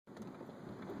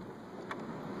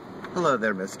Hello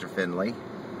there, Mr. Finley.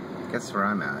 Guess where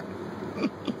I'm at?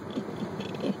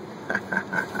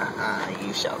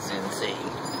 You shall soon see.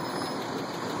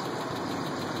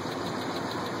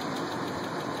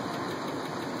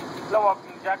 Hello,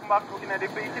 welcome to Jack and Box. What can I do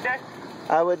for you today?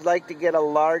 I would like to get a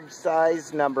large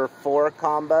size number 4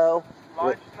 combo.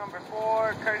 Large number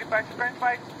 4, curly fries, french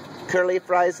fries. Curly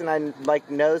fries, and I'd like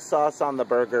no sauce on the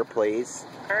burger, please.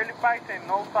 Curly fries and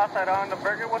no sauce at all on the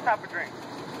burger. What type of drink?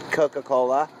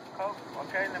 Coca-Cola. Coke.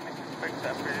 Okay, let me just fix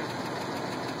that for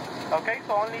you. Okay,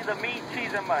 so only the meat,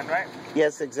 cheese, and bun, right?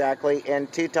 Yes, exactly.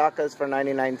 And 2 tacos for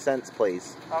 99 cents,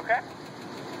 please. Okay.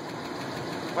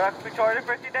 Well, that's what you ordered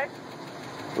for today?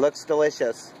 Looks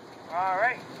delicious. All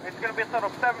right. It's going to be a total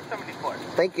of $7.74.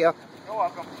 Thank you. You're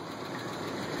welcome.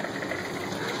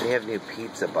 We have new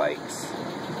pizza bites.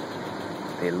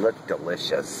 They look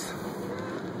delicious.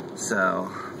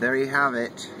 So, there you have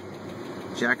it.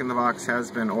 Jack in the Box has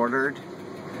been ordered.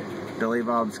 Billy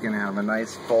Bob's gonna have a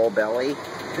nice full belly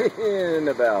in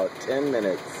about 10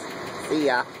 minutes. See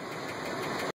ya.